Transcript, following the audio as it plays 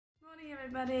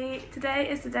Everybody, today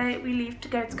is the day we leave to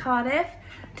go to Cardiff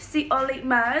to see Olly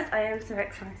Murs. I am so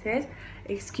excited.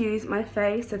 Excuse my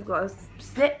face, I've got a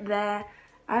slit there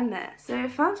and there. So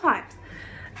fun times.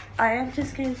 I am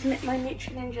just going to make my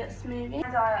Nutri-Ninja smoothie.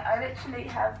 I literally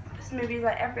have smoothies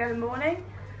like every other morning,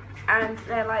 and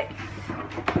they're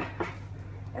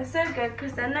so good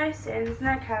because they're no sins,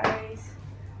 no calories,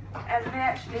 and they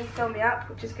actually fill me up,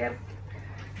 which is good.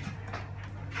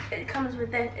 It comes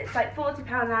with this, it's like £40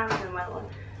 Amazon one.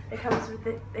 It comes with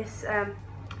this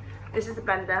is the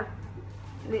blender,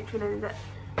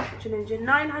 Nutri-Ninja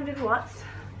 900 watts.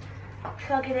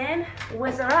 Plug it in,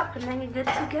 whizzer up, and then you're good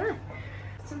to go.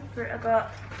 Some fruit, I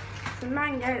got some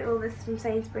mango, all this from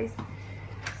Sainsbury's,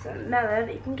 some melon.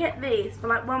 You can get these for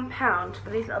like £1 for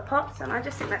these little pots, and I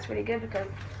just think that's really good because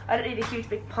I don't need a huge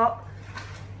big pot.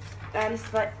 And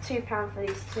it's like £2 for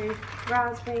these two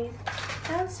raspberries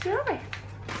and strawberries.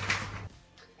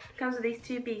 Comes with these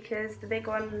two beakers, the big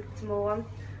one and the small one.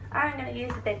 I'm going to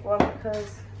use the big one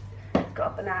because it's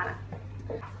got a banana.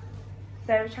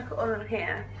 So we chuck it all in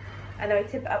here, and then we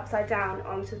tip it upside down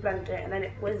onto the blender, and then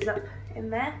it whizzes up in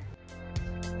there.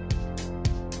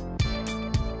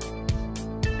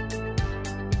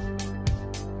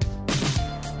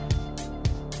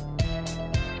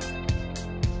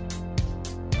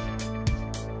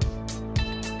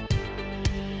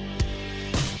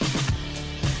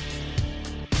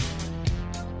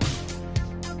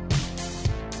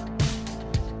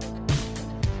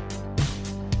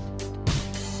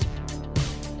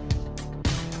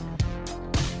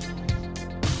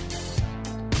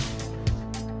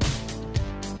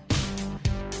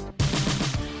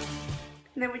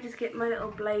 And then we just get my little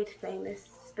blade thing, this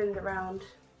spins around,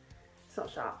 it's not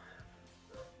sharp,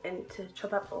 and to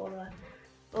chop up all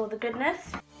the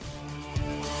goodness.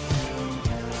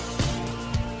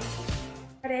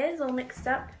 It is all mixed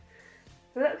up.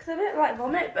 It looks a bit like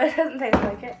vomit, but it doesn't taste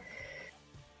like it.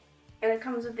 And it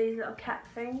comes with these little cap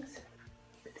things.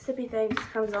 The sippy thing just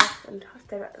comes off, and I'll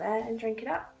stay back there and drink it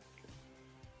up.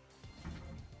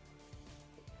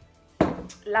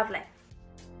 Lovely.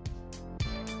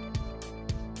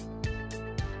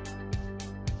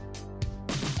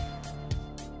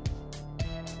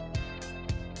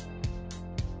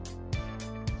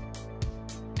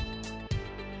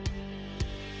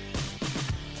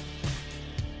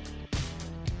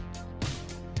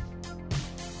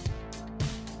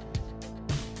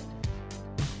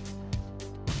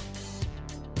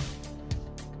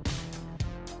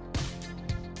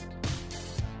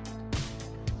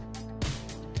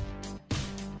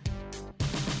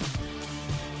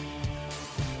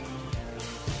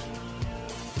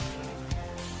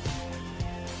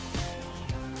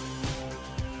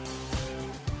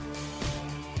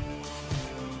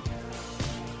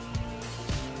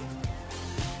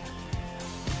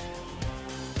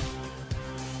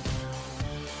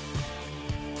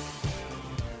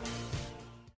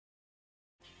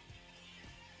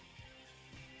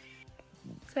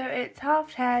 So it's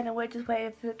 10:30 and we're just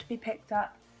waiting for it to be picked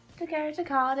up to go to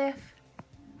Cardiff.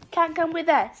 Can't come with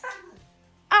us.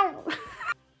 Ow!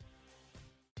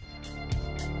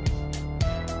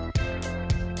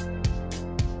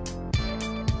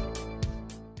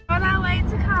 On our way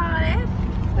to Cardiff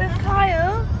with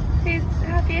Kyle, who's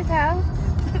happy as hell.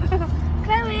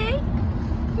 Chloe!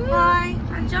 Hi!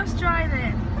 I'm just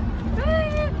driving.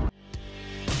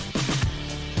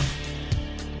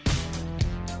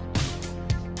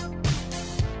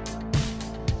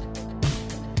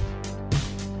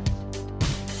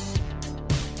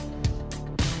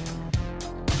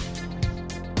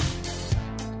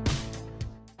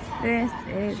 This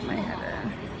is my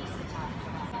heaven.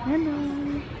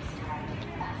 Hello.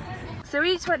 So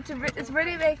we just went to this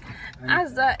really big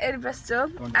Asda in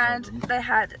Bristol, and they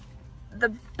had the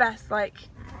best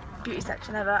beauty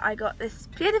section ever. I got this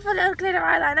beautiful little glitter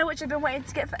eyeliner which I've been waiting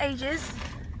to get for ages.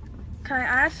 Can I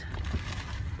add?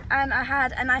 And I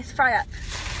had a nice fry up.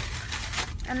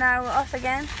 And now we're off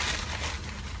again.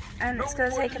 And it's going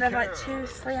to take another like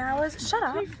 2-3 hours. Shut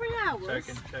up. 3 hours?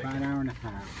 About an hour and a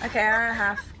half. Okay, an hour and a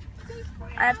half.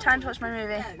 I have time to watch my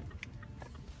movie.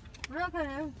 We're not going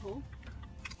to Liverpool.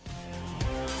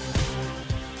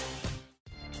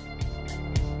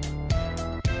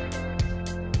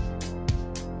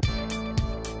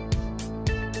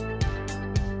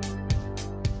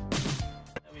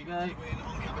 There we go.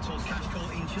 Capital's cash call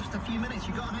in just a few minutes.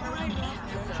 You've got to hang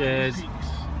around. Cheers.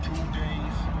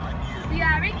 We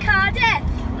are in Cardiff.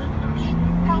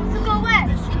 How's it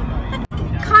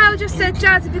going? Kyle just said,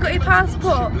 Jazz, have you got your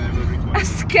passport? That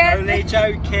scared me. Only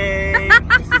joking.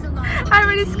 That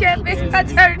really scared me. I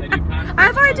don't. I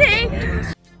have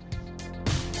ID.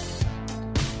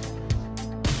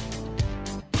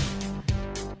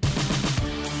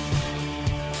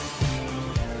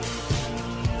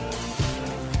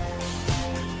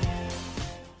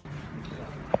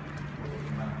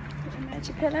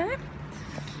 pillow.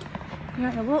 We're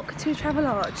on a walk to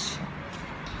Travelodge,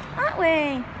 aren't we?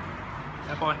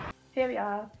 Yeah, boy. Here we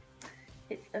are.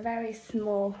 It's a very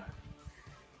smallest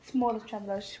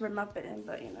Travelodge room I've been in,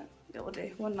 but you know, it will do,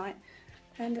 one night.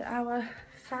 And our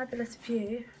fabulous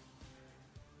view.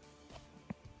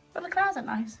 But the clouds are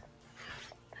nice.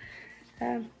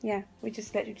 Yeah, we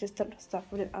just literally just dumped our stuff,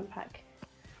 we didn't unpack.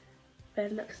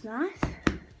 Bed looks nice.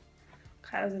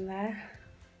 Clouds in there.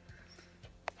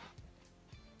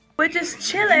 We're just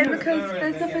chilling because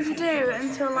there's nothing to do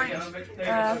until like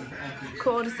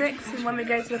 5:45, and when we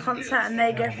go to the concert and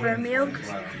they go for a meal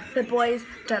because the boys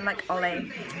don't like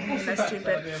Ollie. They're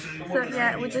stupid. So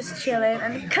yeah, we're just chilling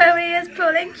and Chloe is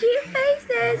pulling cute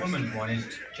faces.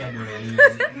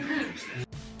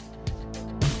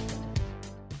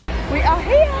 We are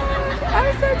here!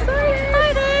 I'm so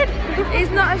excited!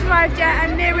 He's not arrived yet,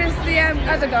 and near is the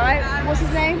other guy. What's his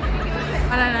name?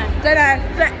 I don't know. But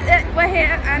we're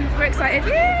here and we're excited.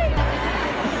 Yay!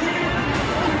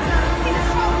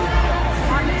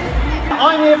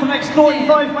 I'm here for the next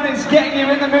 45 minutes getting you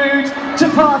in the mood to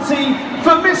party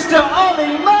for Mr.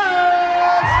 Olly Murs!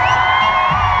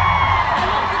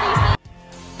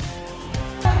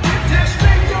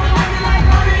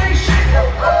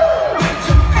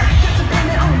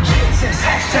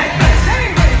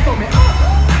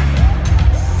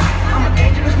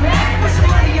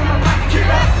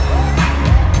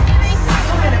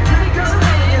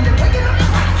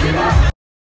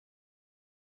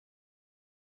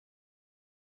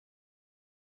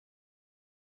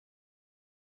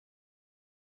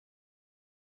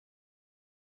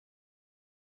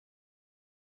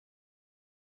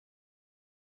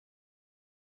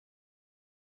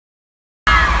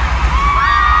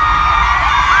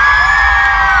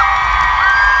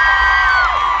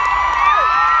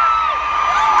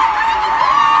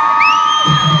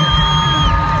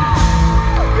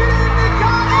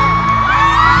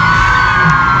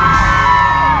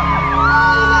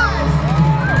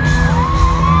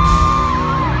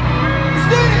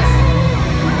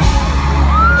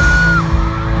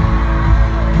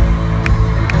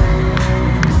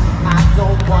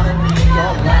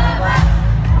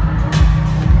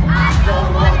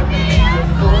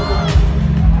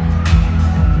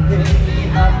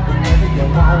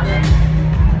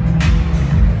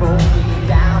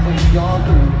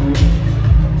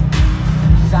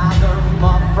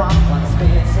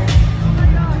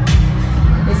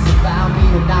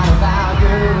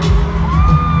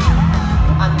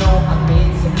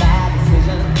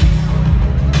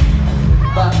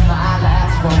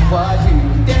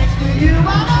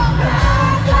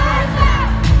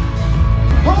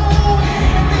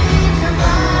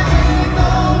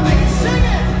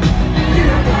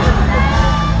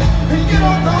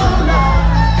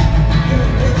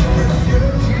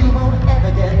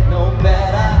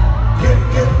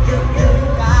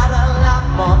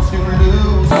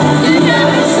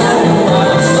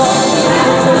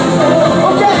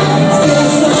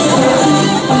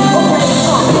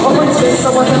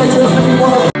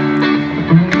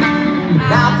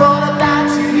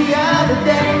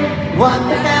 What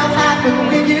the hell happened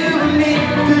with you and me?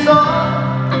 'Cause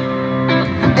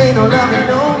ain't no loving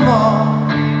no more.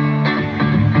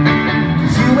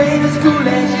 'Cause you ain't as cool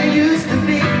as you used to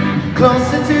be.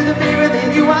 Closer to the mirror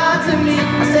than you are to me. I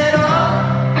said,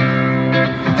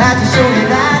 had to show you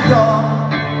that door.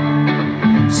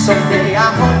 Someday I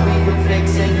hope we can fix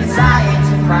it, 'cause I ain't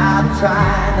too proud to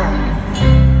try now.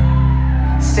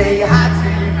 Say hi to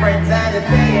your friends, and if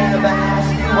they ever ask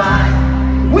you why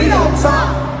we don't talk,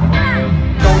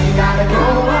 no, you gotta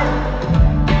grow up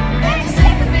and just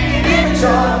take the being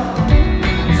immature.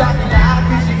 Talking loud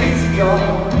 'cause you're insecure.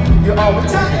 You're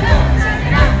always turning up,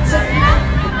 turning up, turning up.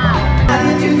 How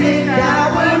did you think that I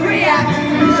would react to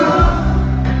you?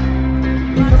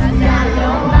 Because we got it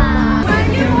on mind. When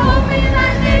you hold me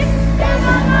like this, there's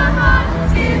on my heart.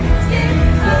 Skip, skip,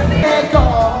 let me let go.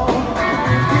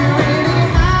 You really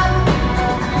have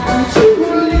to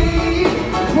leave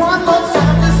one more time.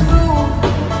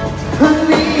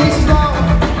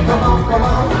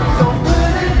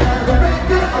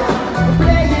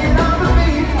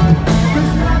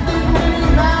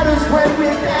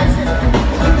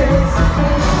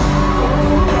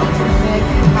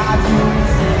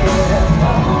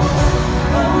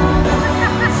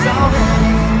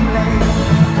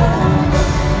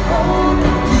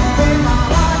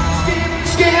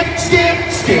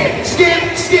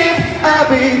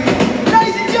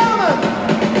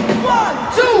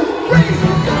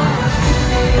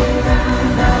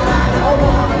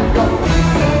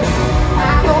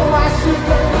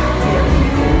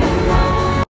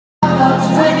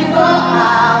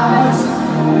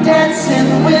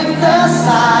 the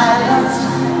silence,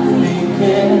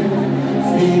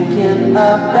 thinking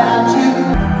about you.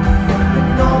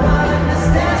 No one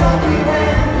understands what we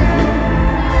went through.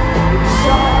 It's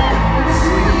short, it's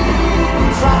sweet, we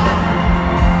try.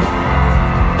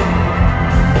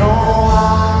 No,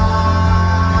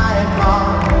 I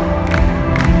can't.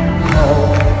 No.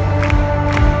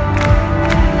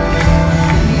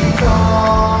 These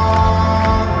arms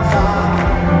are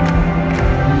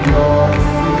yours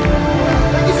too.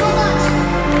 Thank you so much.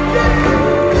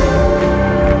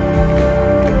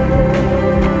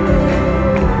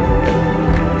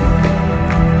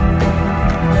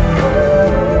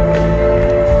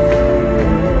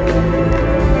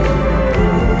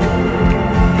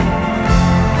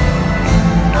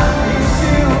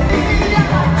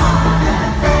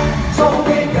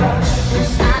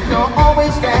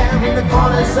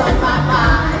 Corners of my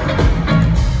mind,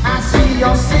 I see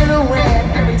your silhouette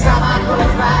every time I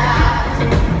close my eyes.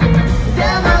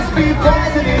 There must be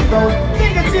poison in those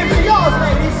fingertips of yours,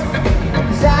 ladies,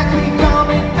 'cause I keep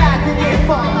coming back again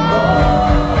for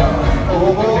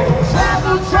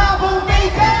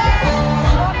troublemaker.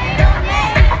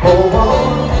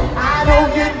 I know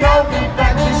you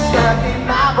but you're stuck in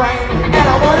my brain, and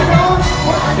I wanna know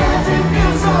why does it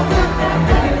feel so good?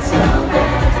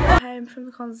 From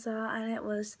the concert, and it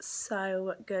was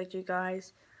so good, you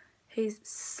guys. He's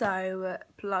so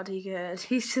bloody good.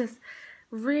 He's just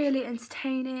really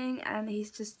entertaining, and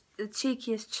he's just the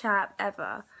cheekiest chap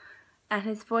ever, and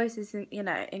his voice is, you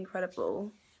know,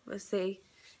 incredible. Obviously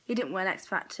he didn't win X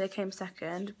Factor, came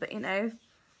second, but you know,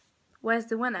 where's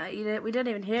the winner? We don't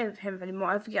even hear of him anymore.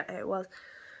 I forget who it was.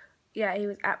 Yeah, he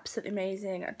was absolutely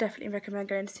amazing. I definitely recommend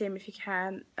going to see him if you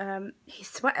can. He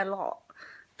sweat a lot.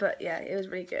 But yeah, it was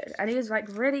really good, and he was like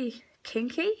really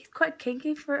kinky. He's quite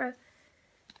kinky for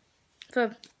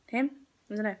him.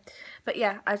 I don't know, but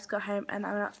yeah, I just got home and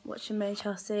I'm watching May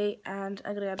Chelsea, and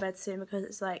I'm gonna go to bed soon because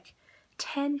it's like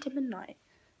 10 to midnight,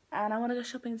 and I want to go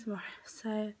shopping tomorrow.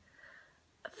 So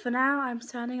for now, I'm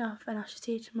signing off, and I shall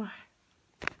see you tomorrow.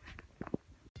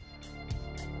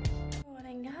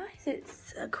 Morning, guys.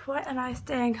 It's quite a nice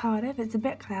day in Cardiff. It's a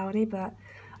bit cloudy, but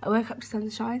I woke up to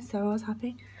sunshine, so I was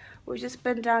happy. We've just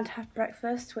been down to have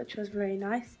breakfast, which was really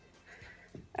nice.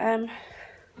 I'm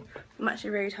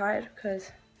actually really tired because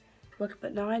I woke up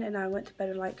at 9 and I went to bed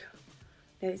at like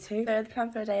nearly 2. So the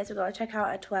plan for the day is we've got to check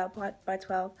out at 12 by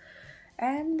 12,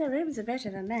 and the room's a bit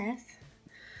of a mess.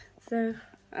 So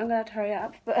I'm gonna have to hurry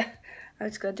up, but I'm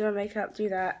just gonna do my makeup, do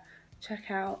that, check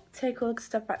out, take all the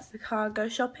stuff back to the car, go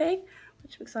shopping,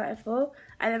 which I'm excited for,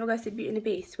 and then we'll go see Beauty and the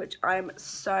Beast, which I'm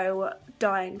so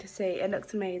dying to see. It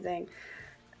looks amazing.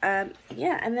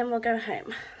 Yeah, and then we'll go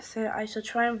home. So I shall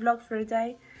try and vlog for a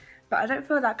day, but I don't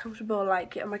feel that comfortable like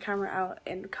getting my camera out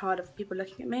in Cardiff with people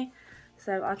looking at me,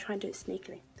 so I'll try and do it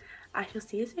sneakily. I shall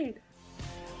see you soon.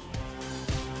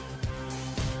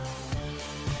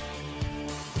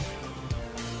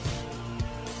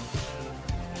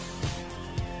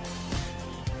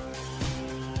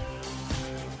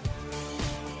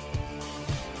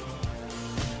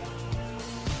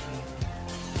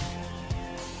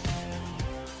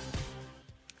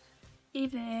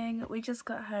 Evening, we just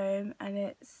got home and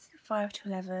it's 5 to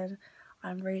 11.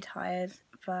 I'm really tired,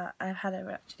 but I've had a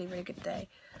actually really good day.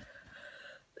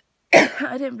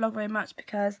 I didn't vlog very much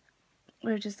because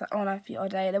we were just like on our feet all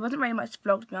day. There wasn't really much to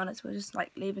vlog, to be honest. We were just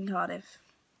like leaving Cardiff,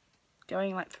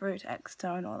 going like through to Exeter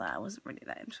and all that. It wasn't really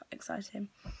that exciting.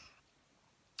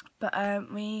 But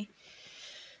we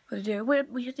did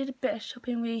a bit of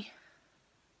shopping. We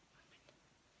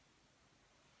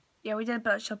did a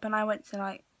bit of shopping. I went to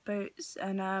like Boots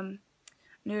and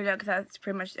New Look. That's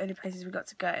pretty much the only places we got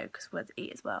to go because we had to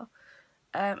eat as well.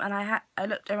 And I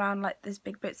looked around like this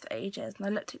big Boots for ages, and I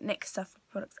looked at Nick's stuff for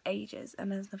products for ages,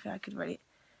 and there's nothing I could really,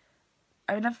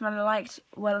 nothing I liked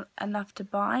well enough to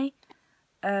buy,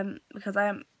 because I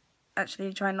am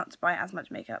actually trying not to buy as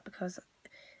much makeup because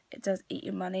it does eat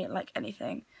your money like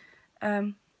anything.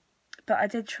 But I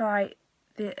did try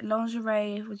the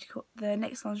lingerie, the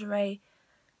NYX lingerie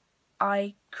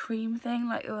eye cream thing,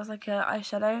 like it was like a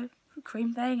eyeshadow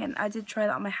cream thing, and I did try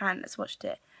that on my hand. I swatched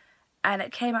it, and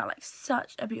it came out like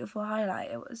such a beautiful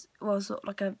highlight. It was sort of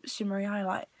like a shimmery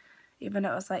highlight, even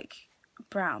though it was like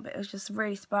brown, but it was just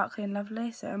really sparkly and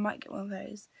lovely. So I might get one of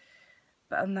those.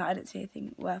 But other than that, I didn't see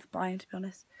anything worth buying, to be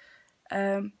honest.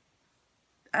 And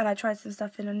I tried some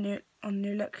stuff on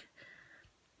New Look.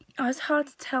 Oh, it's hard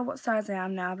to tell what size I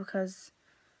am now because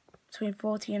between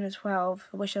 14 and 12.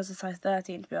 I wish I was a size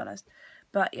 13, to be honest.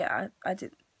 But yeah, I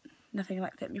did nothing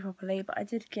like fit me properly. But I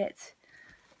did get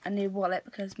a new wallet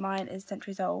because mine is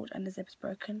centuries old and the zip's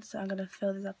broken. So I'm going to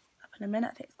fill this up in a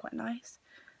minute. I think it's quite nice.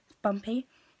 It's bumpy.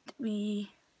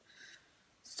 We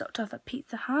stopped off at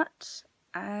Pizza Hut,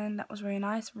 and that was really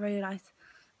nice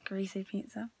greasy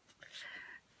pizza.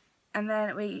 And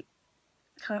then we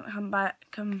come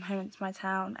home into my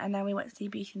town, and then we went to see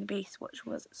Beauty and the Beast, which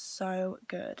was so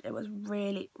good. It was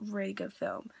really good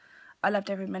film. I loved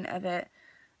every minute of it.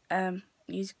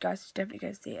 You guys should definitely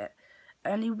go see it.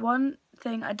 Only one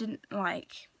thing I didn't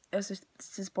like, it was just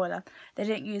a spoiler, they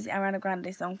didn't use the Ariana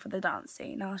Grande song for the dance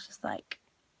scene. I was just like,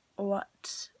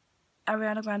 what?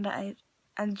 Ariana Grande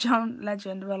and John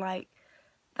Legend were like,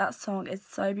 that song is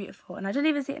so beautiful, and I didn't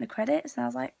even see it in the credits, and I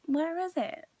was like, where is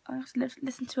it? I have to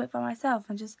listen to it by myself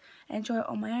and just enjoy it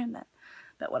on my own then.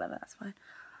 But whatever, that's fine.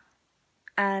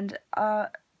 And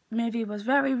our movie was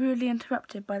very rudely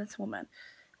interrupted by this woman.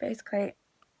 Basically,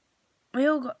 we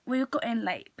got in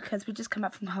late because we just come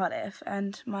back from Cardiff,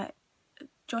 and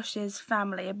Josh's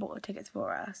family had bought the tickets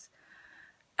for us,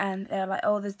 and they were like,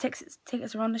 oh, there's tickets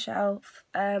are on the shelf,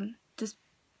 just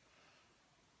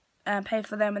pay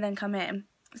for them and then come in.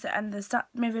 So, and the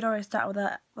movie had already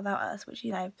started without us, which,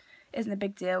 you know, isn't a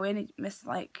big deal. We only missed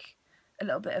like a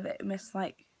little bit of it. We missed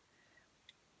like,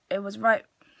 it was right,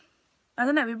 I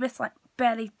don't know, we missed like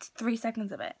barely 3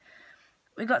 seconds of it.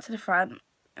 We got to the front,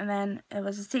 and then it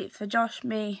was a seat for Josh,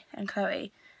 me and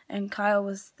Chloe, and Kyle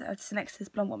was next to this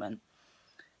blonde woman,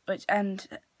 and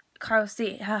Kyle's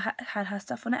seat had her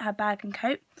stuff on it, her bag and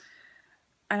coat,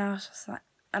 and I was just like,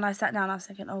 and I sat down, I was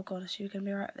thinking, oh god, is she going to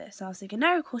be alright with this? And I was thinking,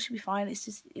 no, of course she'll be fine, it's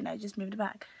just, you know, just move the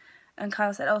bag. And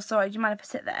Kyle said, oh, sorry, do you mind if I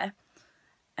sit there?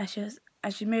 And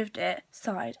she moved it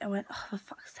aside and went, oh, for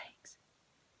fuck's sakes.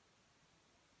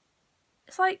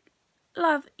 It's like,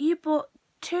 love, you bought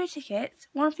 2 tickets,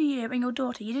 one for you and your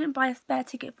daughter. You didn't buy a spare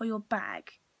ticket for your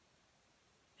bag.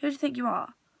 Who do you think you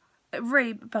are? It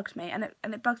really bugged me, and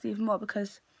it bugged me even more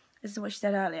because this is what she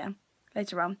said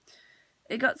later on.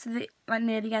 It got to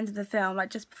near the end of the film, like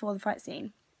just before the fight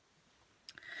scene.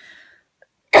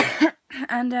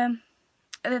 And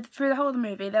through the whole of the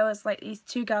movie, there was like these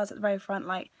 2 girls at the very front,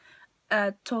 like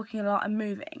talking a lot and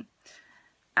moving.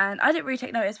 And I didn't really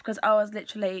take notice because I was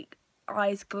literally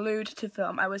eyes glued to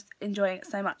film. I was enjoying it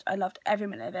so much. I loved every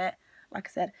minute of it, like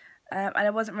I said. And I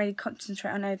wasn't really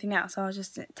concentrating on anything else. I was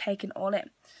just taking it all in.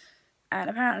 And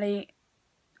apparently,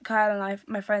 Kyle and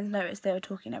my friends noticed they were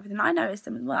talking and everything. I noticed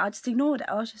them as well. I just ignored it.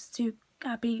 I was just too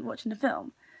happy watching the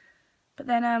film. But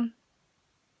then, and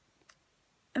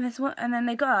then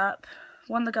they got up.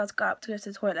 One of the girls got up to go to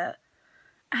the toilet,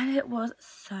 and it was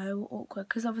so awkward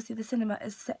because obviously the cinema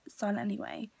is silent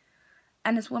anyway.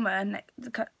 And this woman, the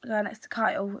girl next to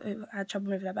Kyle, who had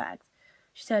trouble moving her bags,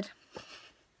 she said,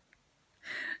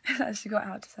 she got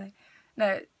out to say,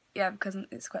 no, yeah, because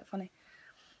it's quite funny.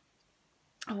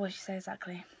 Oh, what did she say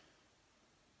exactly?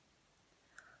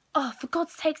 Oh, for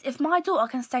God's sakes, if my daughter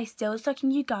can stay still, so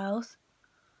can you girls.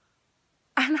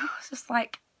 And I was just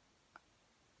like,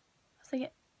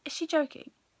 is she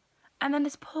joking? And then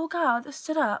this poor girl that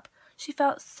stood up, she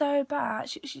felt so bad.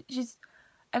 She's,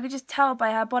 I could just tell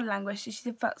by her body language, she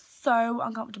felt so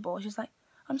uncomfortable. She was like,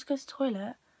 I'm just going to the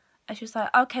toilet. And she was like,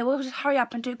 okay, we'll just hurry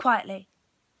up and do it quietly.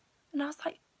 And I was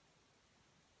like,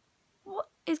 what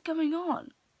is going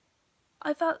on?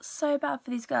 I felt so bad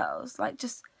for these girls, like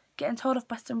just getting told off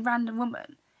by some random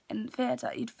woman in the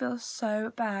theatre. You'd feel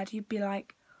so bad. You'd be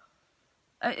like,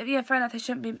 yeah, fair enough, they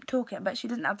shouldn't be talking, but she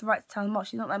doesn't have the right to tell them off.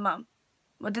 She's not their mum.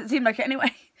 Well, it didn't seem like it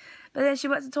anyway. But then she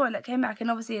went to the toilet, came back, and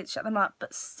obviously it shut them up.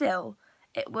 But still,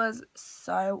 it was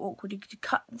so awkward. You could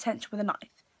cut the tension with a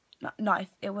knife.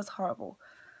 It was horrible.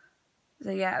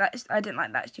 So yeah, I didn't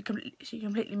like that. She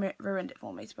completely ruined it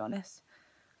for me, to be honest.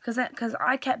 Because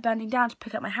I kept bending down to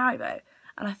pick up my Haribo,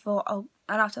 and I thought, and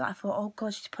after that I thought, oh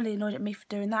god, she's probably annoyed at me for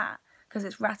doing that because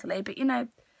it's rattly. But you know,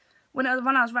 when I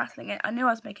was rattling it, I knew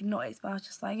I was making noise, but I was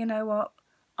just like, you know what,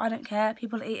 I don't care.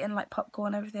 People are eating like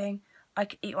popcorn and everything. I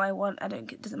can eat what I want.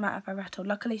 It doesn't matter if I rattle.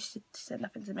 Luckily, she said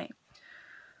nothing to me.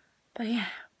 But yeah,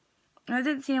 and it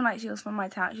didn't seem like she was from my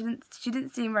town. She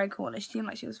didn't seem very cool. She seemed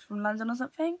like she was from London or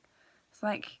something. It's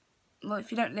like, well,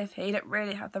 if you don't live here, you don't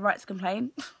really have the right to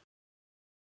complain.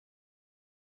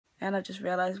 And I just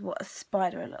realised what a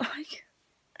spider it looked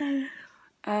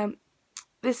like.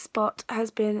 This spot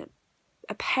has been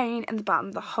a pain in the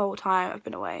bum the whole time I've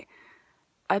been away.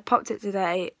 I popped it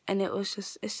today, and it's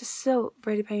just still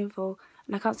really painful,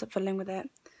 and I can't stop fiddling with it.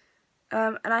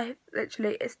 And I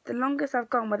literally, it's the longest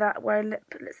I've gone without wearing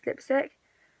lipstick.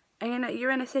 And you know, you're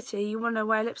in a city, you want to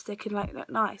wear lipstick and like look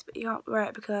nice, but you can't wear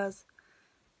it because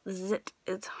zit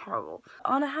is horrible.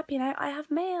 On a happy note, I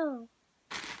have mail.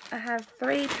 I have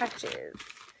 3 packages.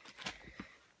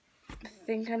 I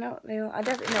think I know what they are. I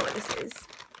definitely know what this is.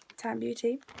 Tan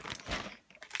Beauty.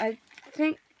 I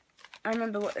think I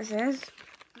remember what this is.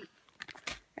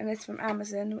 And it's from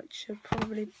Amazon, which should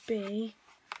probably be...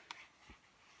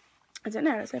 I don't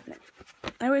know, let's open it.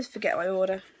 I always forget what I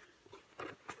order.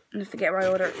 And I forget where I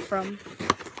order it from.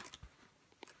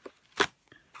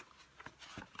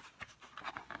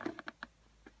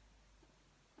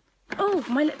 Oh,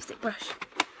 my lipstick brush.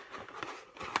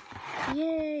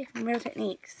 Yay, from Real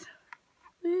Techniques.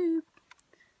 Woo.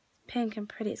 It's pink and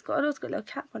pretty. It's also got a little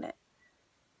cap on it.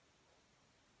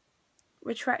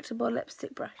 Retractable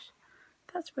lipstick brush.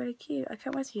 That's really cute. I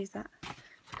can't wait to use that.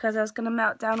 Because I was going to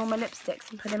melt down all my lipsticks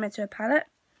and put them into a palette.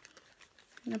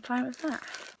 And apply it with that.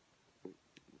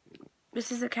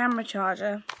 This is a camera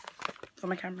charger for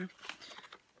my camera.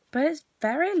 But it's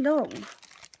very long.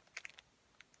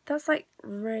 That's like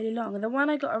really long. The one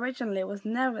I got originally was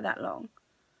never that long.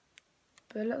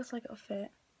 But it looks like it'll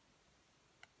fit.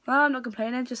 Well, I'm not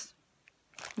complaining, just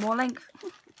more length.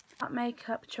 Heart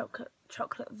Makeup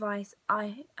Chocolate Vice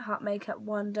Heart Makeup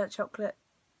Wonder Chocolate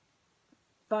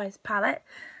Vice palette.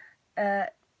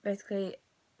 Basically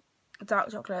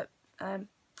dark chocolate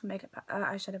makeup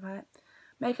eyeshadow palette.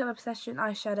 Makeup Obsession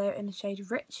eyeshadow in the shade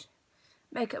Rich.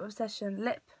 Makeup Obsession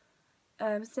lip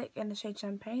stick in the shade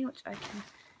Champagne, which I can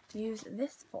use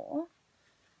this for.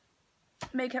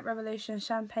 Makeup Revolution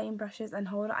champagne brushes and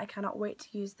holder. I cannot wait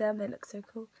to use them. They look so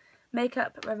cool.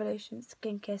 Makeup Revolution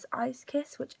Skin Kiss Ice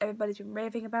Kiss, which everybody's been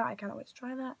raving about. I cannot wait to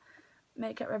try that.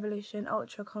 Makeup Revolution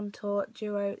Ultra Contour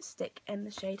Duo Stick in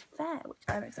the shade Fair, which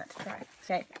I'm excited to try.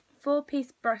 Okay,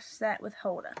 4-piece brush set with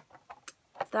holder.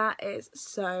 That is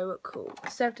so cool.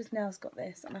 Sophie's Nails got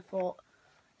this, and I thought,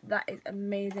 that is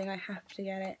amazing. I have to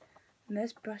get it. And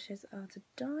those brushes are to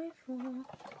die for.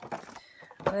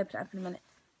 I'll open it up in a minute.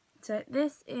 So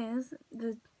this is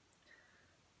the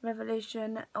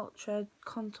Revolution Ultra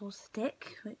Contour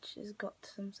Stick, which has got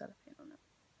some cellophane on it.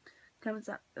 Comes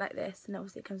up like this, and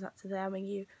obviously it comes up to there when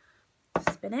you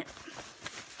spin it.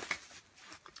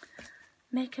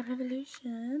 Makeup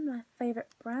Revolution, my favourite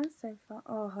brand so far.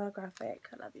 Oh, holographic.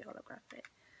 I love you, holographic.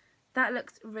 That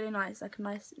looks really nice, like a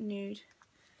nice nude.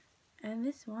 And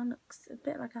this one looks a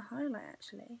bit like a highlight,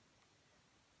 actually.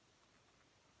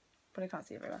 But I can't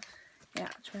see it very well. Yeah,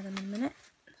 I'll try them in a minute.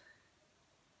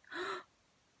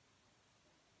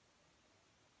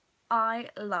 I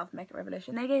love Makeup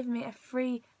Revolution. They gave me a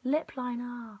free lip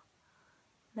liner.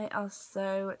 They are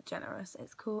so generous.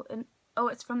 It's cool. And oh,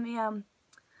 it's from the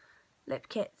lip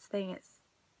kits thing. It's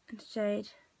in the shade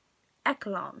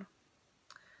Echelon.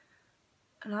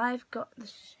 And I've got the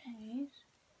shade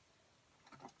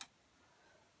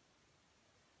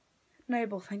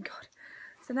Noble, thank God.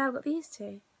 So now I've got these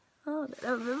two. Oh,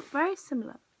 they're very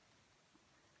similar.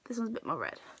 This one's a bit more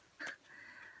red.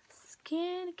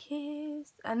 Skin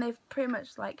Kiss. And they've pretty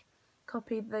much like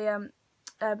copied the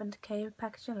Urban Decay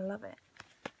packaging. I love it.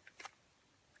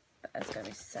 But it's going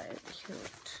to be so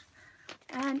cute.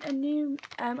 And a new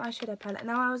eyeshadow palette.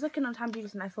 Now I was looking on Tam Beauty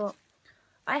and I thought,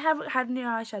 I haven't had a new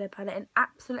eyeshadow palette in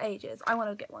absolute ages. I want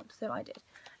to get one, so I did.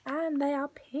 And they are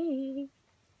pink.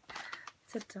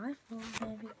 To die for.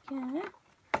 There we go.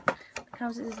 It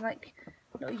comes with this like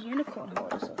little unicorn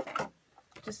holder sort of thing.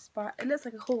 Just it looks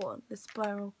like a horn, the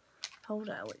spiral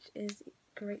holder, which is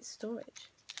great storage.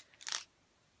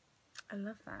 I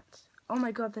love that. Oh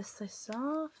my god, they're so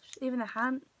soft. Even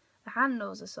the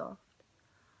handles are soft.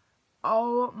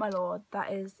 Oh my lord,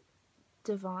 that is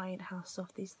divine how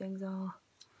soft these things are.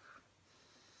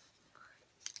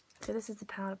 So this is the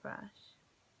powder brush.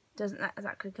 Doesn't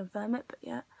exactly confirm it, but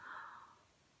yeah.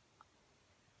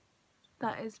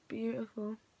 That is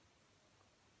beautiful.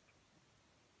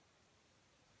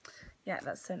 Yeah,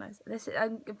 that's so nice. This is,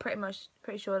 I'm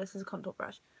pretty sure this is a contour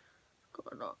brush.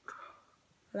 Got a lot.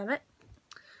 Love it.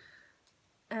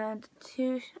 And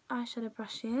 2 eyeshadow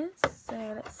brushes. So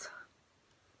let's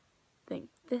think.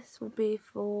 This will be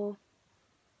for.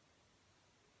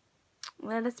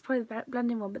 Well, this is probably the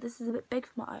blending one, but this is a bit big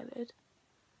for my eyelid.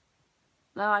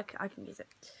 No, I can use it.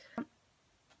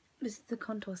 This is the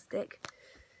contour stick.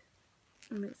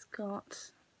 And it's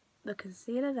got the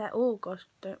concealer there. Oh gosh,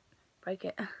 don't break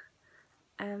it.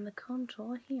 And the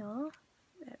contour here.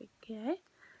 There we go.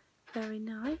 Very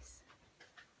nice.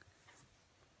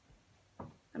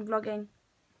 I'm vlogging.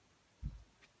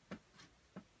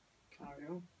 Carry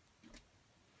on.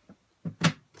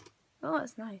 Oh,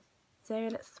 that's nice. So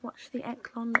let's swatch the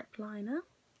Echelon lip liner.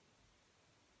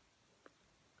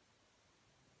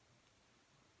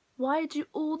 Why do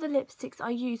all the lipsticks I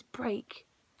use break?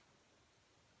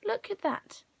 Look at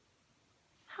that.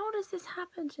 How does this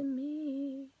happen to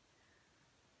me?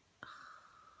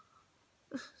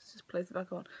 Let's just place it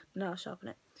back on. No, I'll sharpen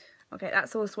it. Okay,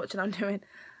 that's all the swatching I'm doing.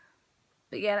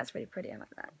 But yeah, that's really pretty. I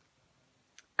like that.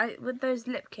 with those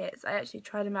lip kits, I actually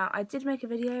tried them out. I did make a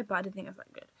video, but I didn't think it was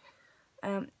that good.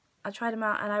 I tried them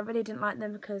out and I really didn't like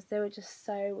them because they were just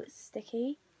so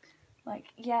sticky. Like,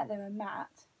 yeah, they were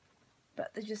matte,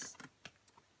 but they just,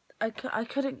 I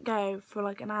couldn't go for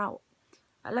like an hour.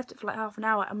 I left it for like half an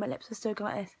hour and my lips were still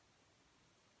going like this.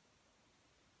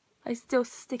 Like, still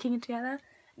sticking together,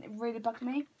 and it really bugged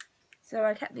me. So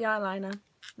I kept the lip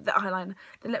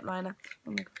liner.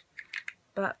 Oh my gosh.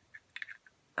 But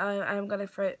I'm going to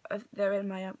throw, they're in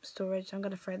my storage, I'm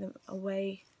going to throw them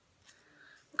away.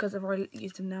 Because I've already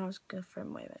used them now, I was going to throw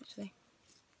them away eventually.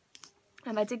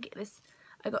 And I did get this,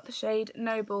 I got the shade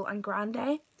Noble and Grande.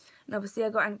 And obviously I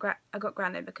got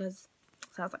Grande because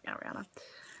it sounds like Ariana.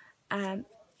 And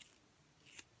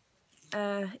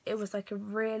it was like a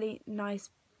really nice,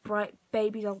 bright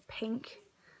baby doll pink.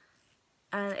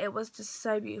 And it was just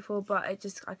so beautiful, but I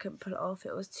couldn't pull it off.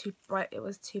 It was too bright, it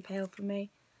was too pale for me.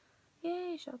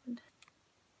 Yay, sharpened.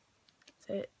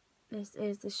 So this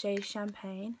is the shade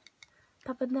Champagne.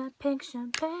 Popping that pink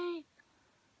champagne.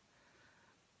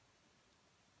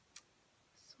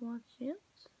 Swatch it.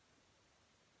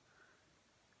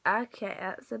 Okay,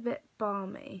 that's a bit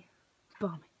balmy.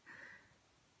 But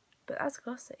that's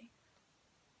glossy.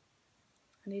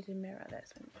 I need to mirror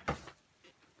this one.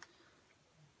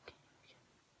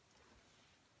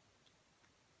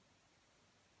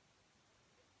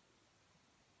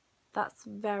 That's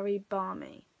very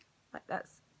balmy. Like,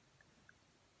 that's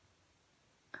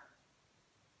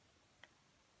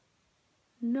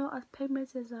not as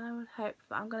pigmented as I would hope,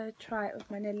 but I'm going to try it with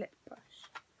my new lip brush.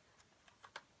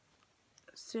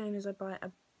 As soon as I buy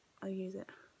it, I use it.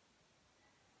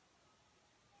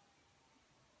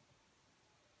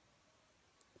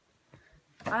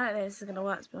 I don't think this is going to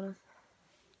work, to be honest.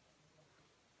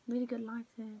 Really good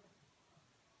lighting.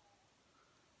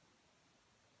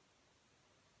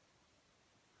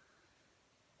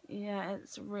 Yeah,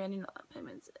 it's really not that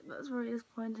pigmented. That's really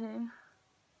disappointing.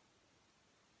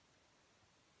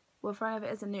 Well, for it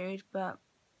is a nude, but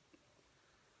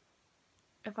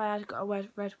if I had got a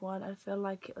red one, I'd feel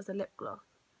like it was a lip gloss.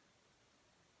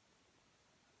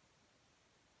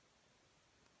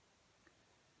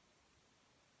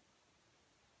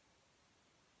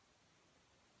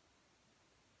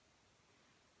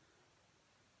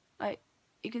 Like,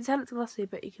 you can tell it's glossy,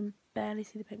 but you can barely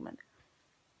see the pigment.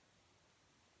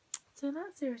 So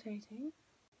that's irritating.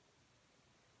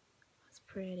 That's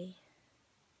pretty.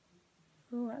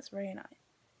 Oh, that's really nice.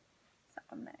 That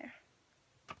one there.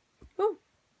 Ooh!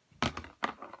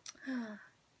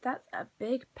 That's a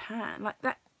big pan. Like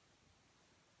that.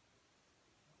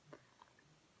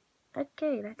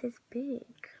 Okay, that is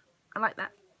big. I like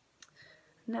that.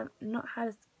 No, not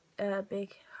had a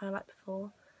big highlight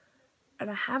before.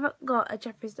 And I haven't got a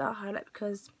Jeffree Star highlight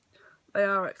because they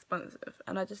are expensive.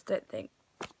 And I just don't think,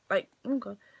 like, oh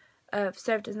god.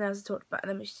 Sarah doesn't know as I talked about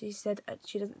them. She said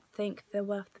she doesn't think they're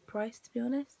worth the price, to be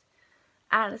honest.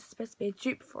 And it's supposed to be a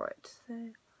dupe for it.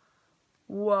 So,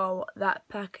 whoa, that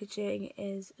packaging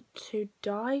is to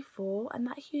die for. And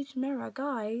that huge mirror,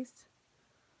 guys.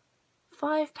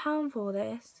 £5 for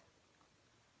this.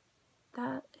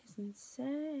 That is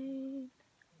insane.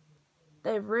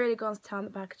 They've really gone to town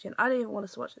the packaging. I don't even want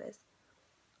to swatch this.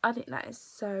 I think that is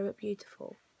so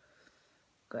beautiful.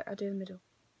 Great, I'll do the middle.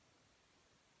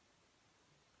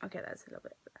 Okay, that's a little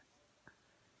bit less.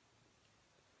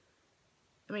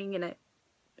 I mean, you know,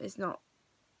 it's not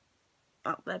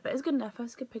up there, but it's good enough.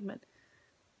 It's good pigment.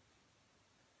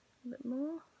 A bit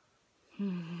more.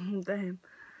 Damn.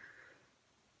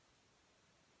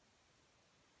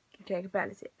 Okay, I can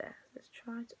barely see it there. Let's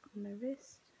try it on my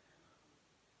wrist.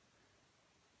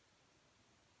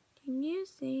 Can you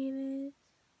see this?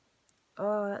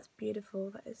 Oh, that's beautiful.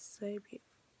 That is so beautiful.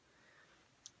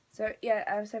 So yeah,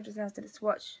 I've just now did a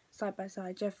swatch side by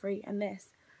side, Jeffree and this,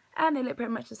 and they look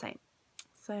pretty much the same.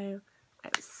 So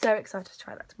I'm so excited to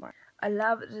try that tomorrow. I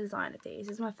love the design of these.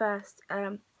 This is my first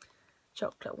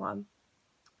chocolate one,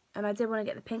 and I did want to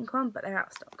get the pink one, but they're out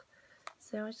of stock.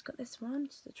 So I just got this one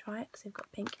just to try it because they've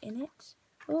got pink in it.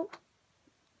 Oh,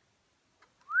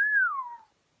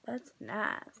 that's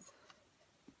nice.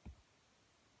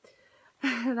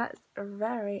 That's a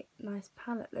very nice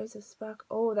palette. Loads of sparkle.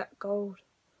 Oh, that gold.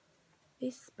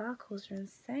 These sparkles are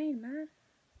insane, man.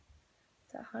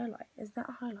 Is that a highlight? Is that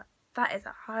a highlight? That is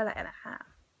a highlight and a half.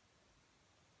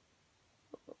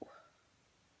 Ooh.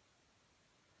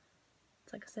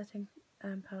 It's like a setting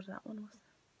powder, that one was.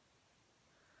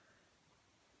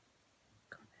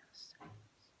 God,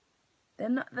 they're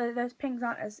not, those pinks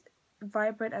aren't as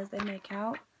vibrant as they make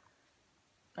out.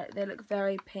 Like, they look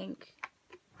very pink.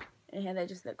 And here they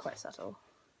just look quite subtle.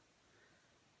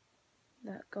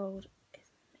 That gold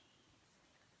is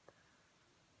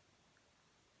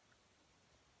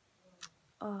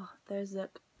Oh, those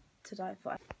look to die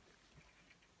for.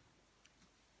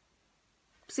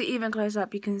 See, even close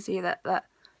up, you can see that that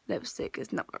lipstick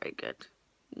is not very good.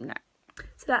 No.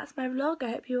 So that's my vlog.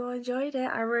 I hope you all enjoyed it.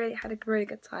 I really had a really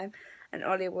good time, and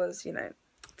Ollie was, you know,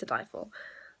 to die for.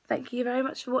 Thank you very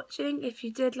much for watching. If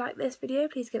you did like this video,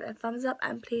 please give it a thumbs up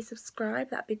and please subscribe.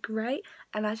 That'd be great.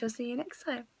 And I shall see you next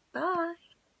time. Bye.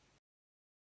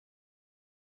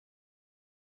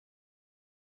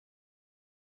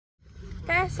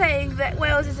 They're saying that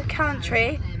Wales is a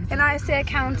country and I say a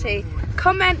county.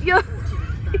 Comment your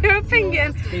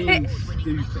opinion.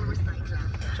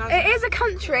 It is a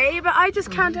country, but I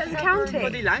just count it as a county.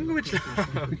 Body language. I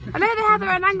know they have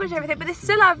their own language and everything, but they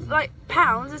still have like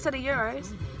pounds instead of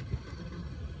euros.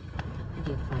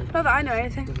 Not that I know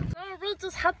anything. Oh, we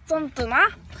just had some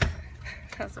dinner.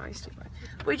 That's very stupid.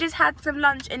 We just had some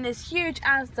lunch in this huge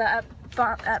Asda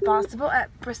at Barnstable, at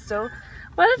Bristol.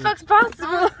 Where the fuck's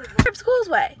Barnstable? Cribs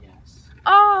Causeway. Yes.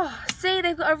 Oh, see,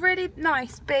 they've got a really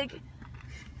nice big.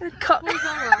 They've got a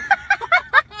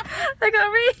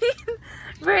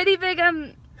really big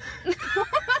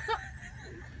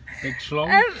Big schlong.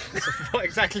 That's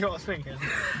exactly what I was thinking.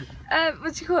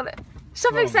 What do you call it?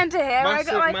 Shopping centre here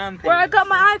Massive where I got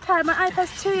my iPad. My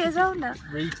iPad's 2 years old now.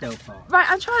 Retail park. Right,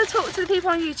 I'm trying to talk to the people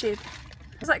on YouTube.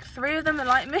 There's like 3 of them that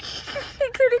like me,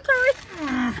 including Chloe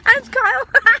and Kyle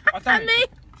and me.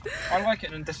 I like it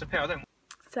and then disappear. I don't.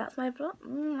 So that's my vlog.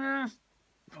 I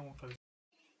want to.